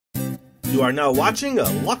You are now watching a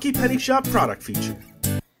Lucky Penny Shop product feature.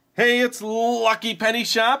 Hey, it's Lucky Penny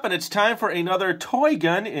Shop, and it's time for another toy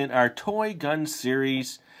gun in our toy gun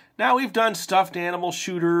series. Now, we've done stuffed animal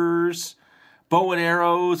shooters, bow and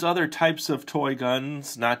arrows, other types of toy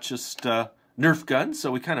guns, not just Nerf guns, so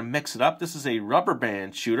we kind of mix it up. This is a rubber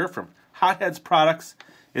band shooter from Headz products.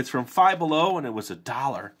 It's from Five Below, and it was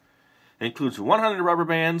 $1. It includes 100 rubber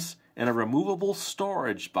bands and a removable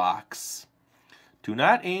storage box. Do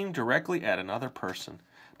not aim directly at another person.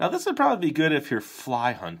 Now, this would probably be good if you're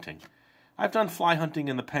fly hunting. I've done fly hunting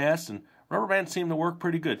in the past, and rubber bands seem to work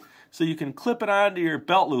pretty good. So you can clip it onto your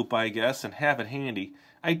belt loop, I guess, and have it handy.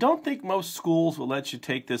 I don't think most schools will let you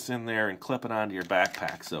take this in there and clip it onto your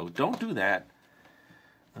backpack, so don't do that.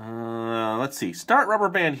 Let's see. Start rubber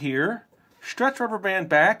band here. Stretch rubber band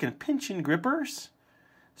back and pinch in grippers.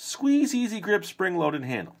 Squeeze easy grip spring-loaded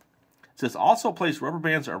handle. It says also place rubber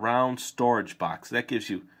bands around storage box. That gives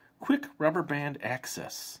you quick rubber band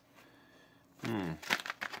access.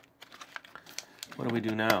 What do we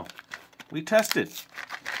do now? We test it.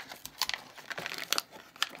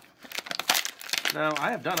 Now,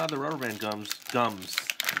 I have done other rubber band gums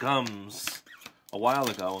a while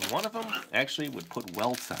ago, and one of them actually would put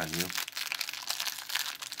welts on you.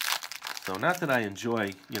 So not that I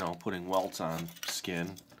enjoy, putting welts on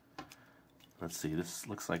skin. Let's see, this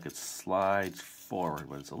looks like it slides forward,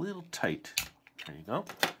 but it's a little tight. There you go.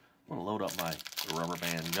 I'm going to load up my rubber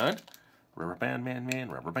band gun. Rubber band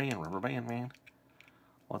man, rubber band man.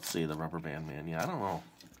 Let's see, the rubber band man. Yeah, I don't know.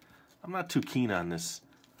 I'm not too keen on this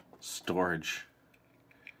storage.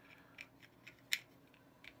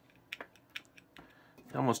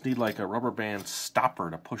 You almost need like a rubber band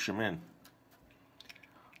stopper to push them in.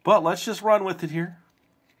 But let's just run with it here.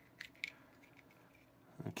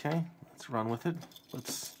 Okay, let's run with it.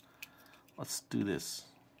 Let's do this.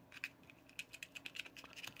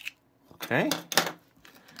 Okay.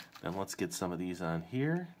 Then let's get some of these on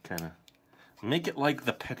here. Kind of make it like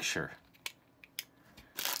the picture.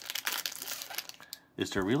 Is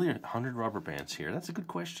there really 100 rubber bands here? That's a good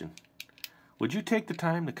question. Would you take the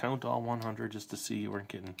time to count all 100 just to see you weren't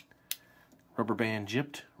getting rubber band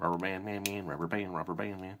gypped? Rubber band man, rubber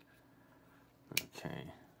band man. Okay.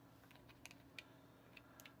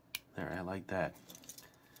 There, I like that.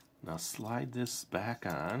 Now slide this back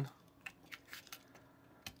on.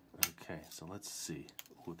 Okay, so let's see.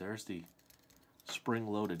 Ooh, there's the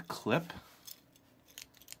spring-loaded clip.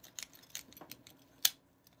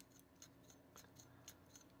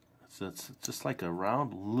 So it's just like a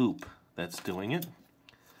round loop that's doing it.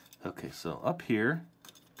 Okay, so up here,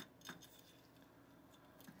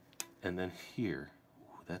 and then here.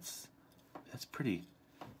 Ooh, that's pretty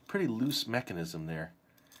loose mechanism there.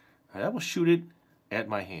 I will shoot it at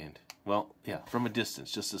my hand. Well, yeah, from a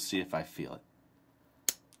distance, just to see if I feel it.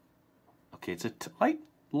 Okay, it's a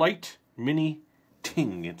light mini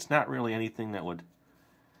ting. It's not really anything that would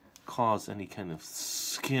cause any kind of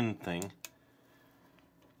skin thing.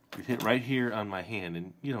 You hit right here on my hand,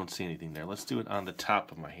 and you don't see anything there. Let's do it on the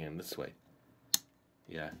top of my hand this way.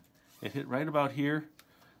 Yeah, it hit right about here.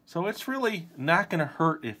 So it's really not going to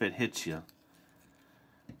hurt if it hits you.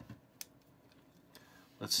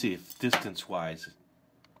 Let's see if distance-wise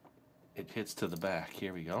it hits to the back.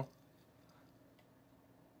 Here we go.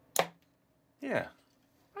 Yeah,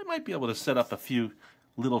 I might be able to set up a few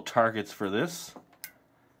little targets for this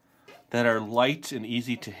that are light and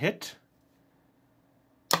easy to hit.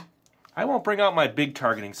 I won't bring out my big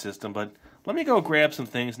targeting system, but let me go grab some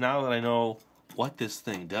things now that I know what this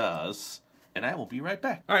thing does, and I will be right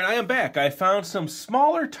back. All right, I am back. I found some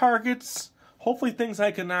smaller targets, hopefully things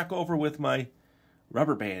I can knock over with my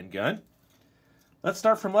rubber band gun. Let's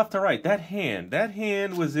start from left to right. That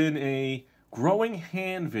hand was in a growing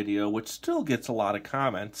hand video, which still gets a lot of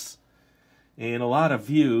comments and a lot of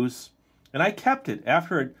views. And I kept it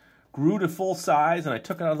after it grew to full size, and I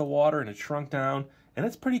took it out of the water and it shrunk down. And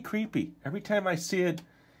it's pretty creepy. Every time I see it,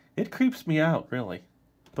 it creeps me out, really.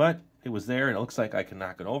 But it was there, and it looks like I can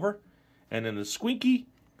knock it over. And then the squinky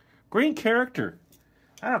green character.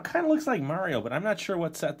 I don't know, kind of looks like Mario, but I'm not sure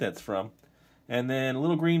what set that's from. And then a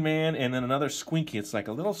little green man, and then another squinky. It's like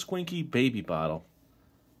a little squinky baby bottle.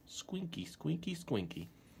 Squinky, squinky, squinky.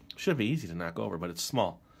 Should be easy to knock over, but it's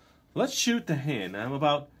small. Let's shoot the hand. I'm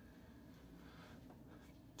about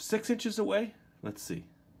 6 inches away. Let's see.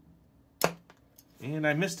 And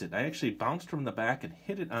I missed it. I actually bounced from the back and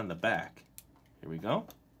hit it on the back. Here we go.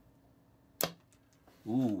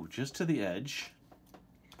 Ooh, just to the edge.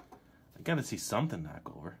 I gotta see something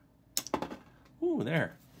knock over. Ooh,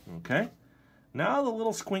 there. Okay. Now the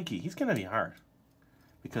little squinky. He's gonna be hard,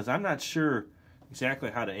 because I'm not sure exactly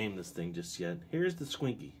how to aim this thing just yet. Here's the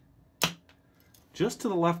squinky. Just to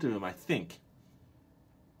the left of him, I think.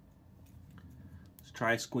 Let's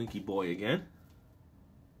try Squinky Boy again.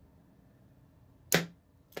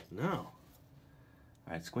 No. All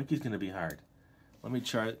right, Squinky's going to be hard. Let me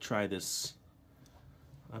try this,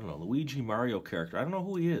 I don't know, Luigi Mario character. I don't know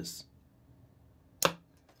who he is.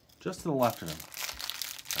 Just to the left of him.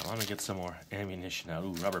 Now, let me get some more ammunition out.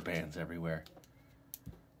 Ooh, rubber bands everywhere.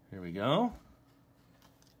 Here we go.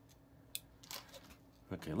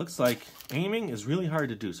 Okay, looks like aiming is really hard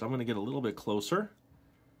to do, so I'm going to get a little bit closer.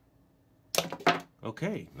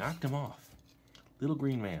 Okay, knocked him off. Little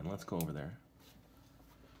green man, let's go over there.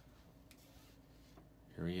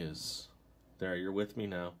 Here he is. There, you're with me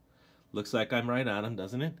now. Looks like I'm right on him,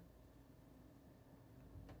 doesn't it?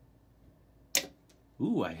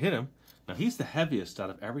 Ooh, I hit him. Now, he's the heaviest out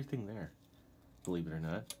of everything there, believe it or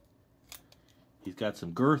not. He's got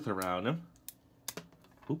some girth around him.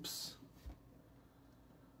 Oops.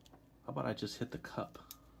 How about I just hit the cup?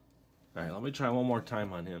 All right, let me try one more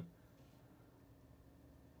time on him.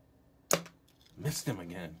 Missed him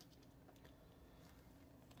again.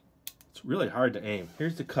 It's really hard to aim.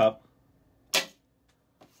 Here's the cup.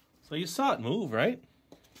 So you saw it move, right?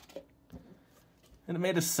 And it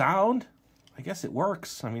made a sound. I guess it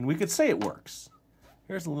works. I mean, we could say it works.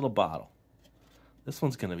 Here's a little bottle. This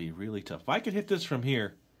one's going to be really tough. If I could hit this from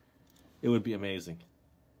here, it would be amazing.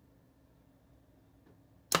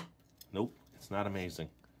 Nope, it's not amazing.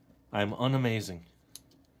 I'm unamazing.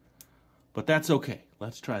 But that's okay.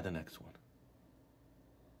 Let's try the next one.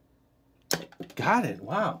 Got it.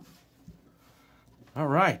 Wow. All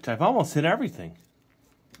right, I've almost hit everything.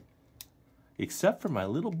 Except for my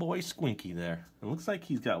little boy Squinky there. It looks like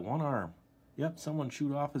he's got one arm. Yep, someone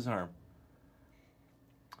chewed off his arm.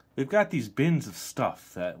 We've got these bins of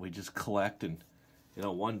stuff that we just collect and, you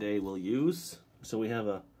know, one day we'll use. So we have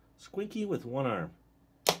a Squinky with one arm.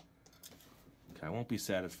 Okay, I won't be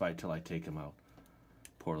satisfied till I take him out.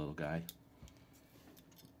 Poor little guy.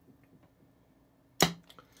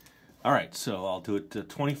 All right, so I'll do it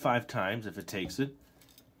 25 times if it takes it.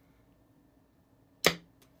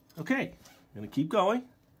 Okay, I'm going to keep going.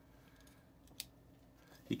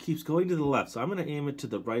 He keeps going to the left, so I'm going to aim it to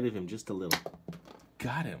the right of him just a little.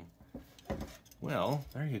 Got him. Well,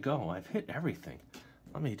 there you go. I've hit everything.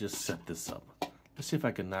 Let me just set this up. Let's see if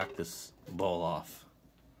I can knock this ball off.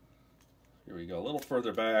 Here we go. A little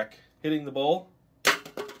further back. Hitting the bowl.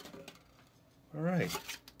 All right.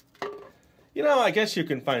 You know, I guess you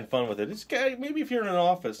can find fun with it. It's maybe if you're in an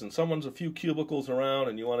office and someone's a few cubicles around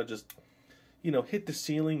and you want to just, you know, hit the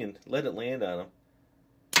ceiling and let it land on them.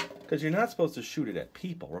 Because you're not supposed to shoot it at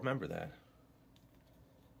people. Remember that.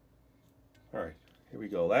 All right. Here we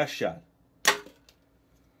go. Last shot.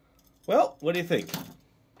 Well, what do you think?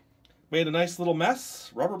 Made a nice little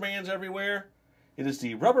mess. Rubber bands everywhere. It is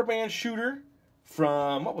the rubber band shooter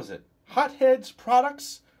from, what was it? Headz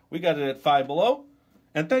products. We got it at Five Below.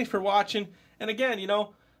 And thanks for watching. And again, you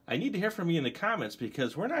know, I need to hear from you in the comments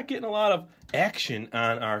because we're not getting a lot of action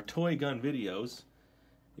on our toy gun videos.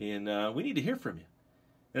 And we need to hear from you.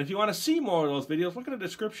 And if you want to see more of those videos, look in the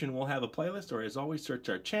description. We'll have a playlist, or as always, search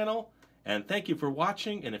our channel. And thank you for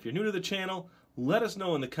watching. And if you're new to the channel, let us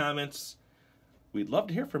know in the comments. We'd love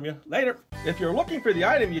to hear from you. Later. If you're looking for the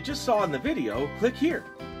item you just saw in the video, click here.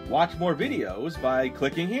 Watch more videos by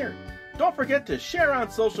clicking here. Don't forget to share on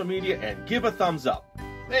social media and give a thumbs up.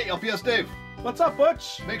 Hey, LPS-Dave. What's up,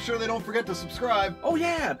 Butch? Make sure they don't forget to subscribe. Oh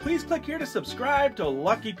yeah, please click here to subscribe to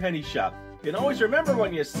Lucky Penny Shop. And always remember,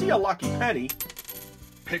 when you see a lucky penny,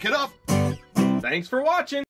 Pick it up. Thanks for watching.